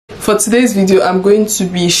For today's video, I'm going to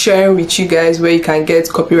be sharing with you guys where you can get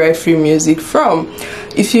copyright free music from.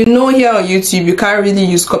 If you know, here on YouTube you can't really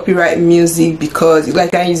use copyright music because you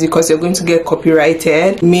can't use it because you're going to get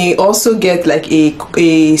copyrighted. You may also get like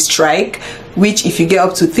a strike, which if you get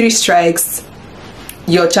up to 3 strikes,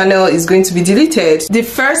 your channel is going to be deleted. The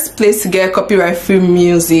first place to get copyright free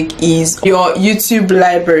music is your YouTube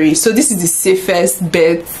library. So this is the safest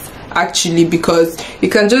bet actually, because you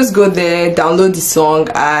can just go there, download the song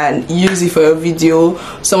and use it for your video.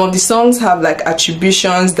 Some of the songs have like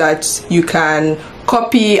attributions that you can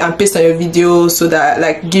copy and paste on your video, so that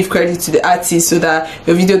like give credit to the artist so that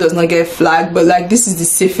your video does not get flagged. But like, this is the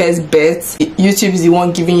safest bet. YouTube is the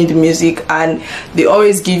one giving you the music and they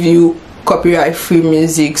always give you copyright free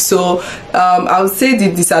music. So I would say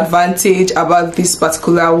the disadvantage about this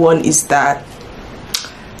particular one is that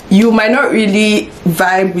you might not really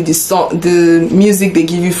vibe with the song, the music they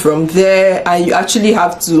give you from there, and you actually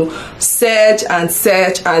have to search and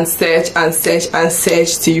search and search and search and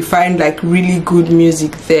search till you find like really good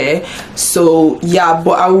music there. So yeah,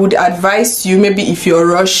 but I would advise you, maybe if you're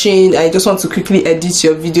rushing and you just want to quickly edit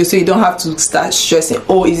your video so you don't have to start stressing,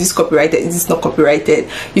 oh, is this copyrighted, is this not copyrighted,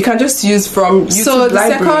 you can just use from YouTube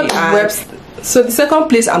library. So the second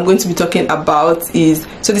place I'm going to be talking about is,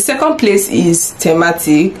 the second place is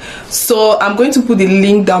thematic. So I'm going to put the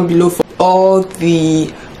link down below for all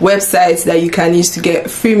the websites that you can use to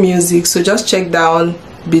get free music. So just check down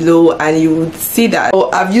below and you would see that.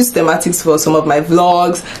 So I've used thematics for some of my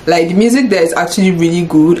vlogs. Like, the music there is actually really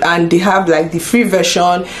good, and they have like the free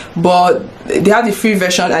version, but they have the free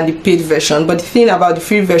version and the paid version. But the thing about the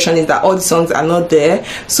free version is that all the songs are not there.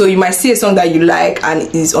 So you might see a song that you like and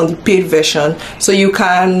it is on the paid version. So you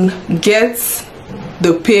can get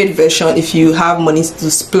the paid version if you have money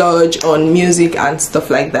to splurge on music and stuff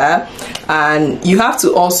like that. And you have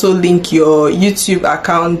to also link your YouTube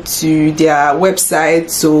account to their website.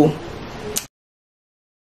 So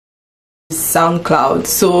SoundCloud.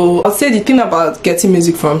 So I'll say the thing about getting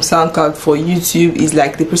music from SoundCloud for YouTube is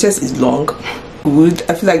like the process is long. Good.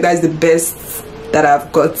 I feel like that's the best that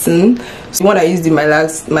I've gotten. So one I used in my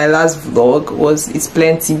last vlog was It's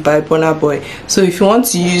Plenty by Burna Boy. So if you want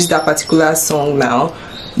to use that particular song now,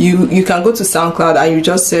 you can go to SoundCloud and you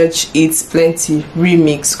just search It's Plenty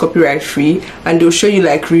remix copyright free, and they'll show you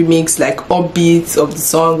like remix, like upbeats of the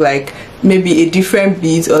song, like maybe a different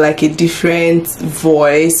beat or like a different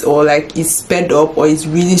voice, or like it's sped up or it's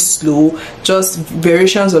really slow, just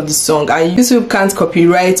variations of the song. And YouTube can't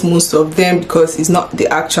copyright most of them because it's not the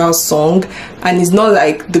actual song, and it's not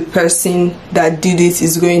like the person that did it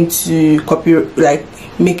is going to copyright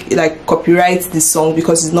the song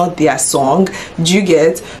because it's not their song. Do you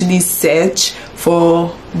get? Please search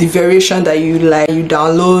for the variation that you like. You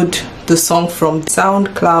download the song from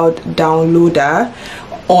SoundCloud downloader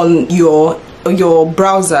on your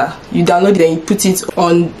browser. You download it and you put it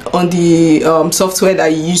on the software that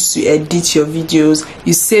you use to edit your videos.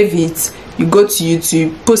 You save it, you go to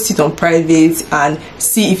YouTube, post it on private and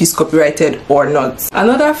see if it's copyrighted or not.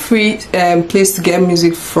 Another free place to get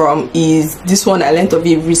music from is this one. I learned of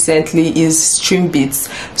it recently, is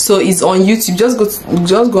StreamBeats. So it's on YouTube. Just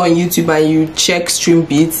go on YouTube and you check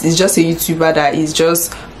StreamBeats. It's just a YouTuber that is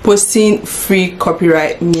just posting free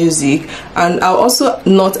copyright music. And I'll also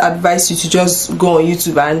not advise you to just go on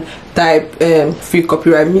YouTube and type free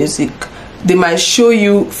copyright music. They might show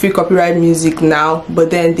you free copyright music now, but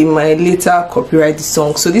then they might later copyright the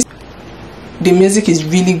song. So the music is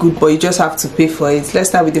really good, but you just have to pay for it. Let's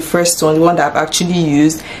start with the first one, the one that I've actually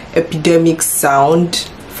used, Epidemic Sound.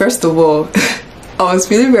 First of all, I was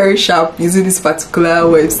feeling very sharp using this particular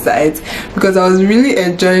website because I was really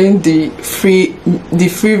enjoying the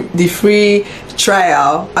free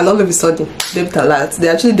trial, and all of a sudden debit alert. They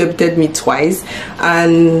actually debited me twice,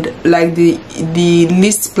 and like the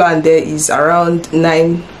list plan there is around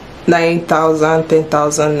 9,000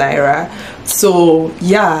 10,000 naira. So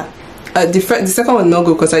yeah, the second one not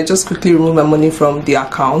good because I just quickly removed my money from the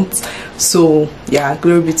account. So yeah,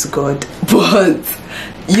 glory be to God. But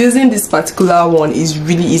using this particular one is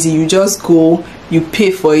really easy. You just go, you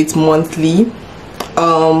pay for it monthly,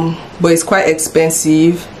 but it's quite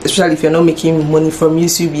expensive, especially if you're not making money from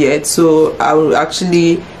YouTube yet. So I will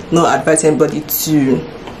actually not advise anybody to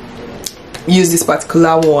use this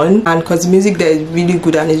particular one, and because the music there is really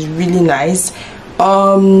good and it's really nice.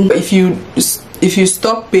 If you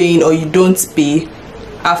stop paying or you don't pay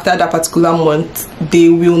after that particular month, they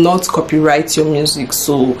will not copyright your music.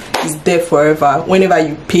 So it's there forever. Whenever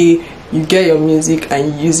you pay, you get your music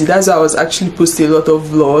and you use it. That's why I was actually posting a lot of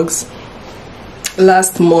vlogs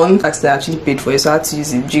last month. Actually, I actually paid for it, so I had to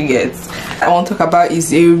use it. You get. I want to talk about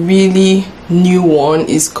is a really new one.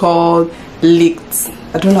 It's called Leaked.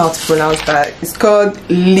 I don't know how to pronounce that. It's called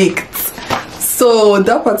Leaked. So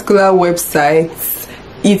that particular website,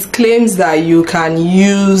 it claims that you can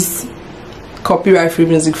use copyright free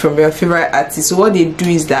music from your favorite artist. So what they do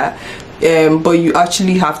is that but you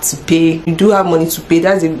actually have to pay. You do have money to pay.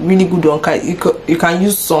 That's a really good one. You can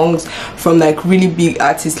use songs from like really big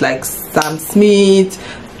artists like Sam Smith.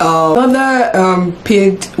 Another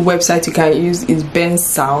paid website you can use is Ben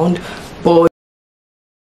Sound, but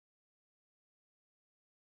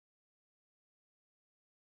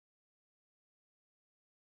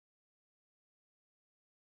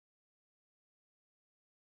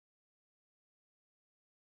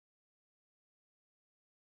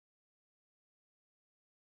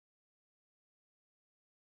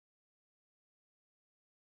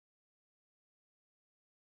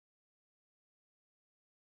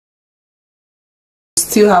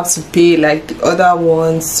still have to pay like the other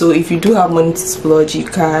ones. So if you do have money to splurge, you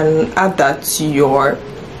can add that to your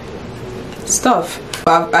stuff.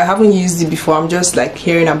 But I haven't used it before. I'm just like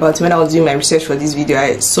hearing about it. When I was doing my research for this video,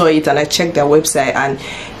 I saw it and I checked their website, and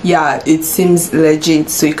yeah, it seems legit.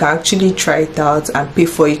 So you can actually try it out and pay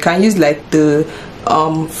for it. You can use like the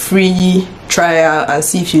free trial and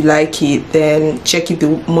see if you like it, then check if the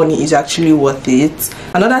money is actually worth it.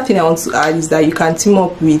 Another thing I want to add is that you can team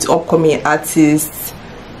up with upcoming artists.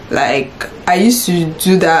 Like I used to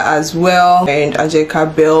do that as well, and Angelica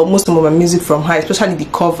Bell, most of my music from her, especially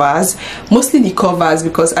the covers, mostly the covers,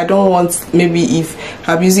 because I don't want, maybe if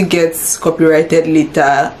her music gets copyrighted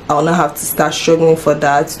later, I'll not have to start struggling for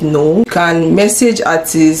that. No, you can message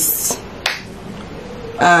artists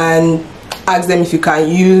and ask them if you can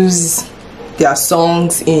use their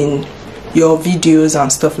songs in your videos and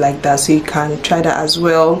stuff like that, so you can try that as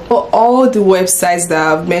well. For all the websites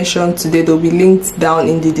that I've mentioned today, they'll be linked down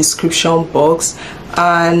in the description box,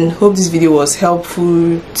 and hope this video was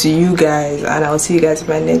helpful to you guys, and I'll see you guys in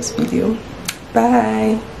my next video.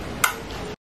 Bye.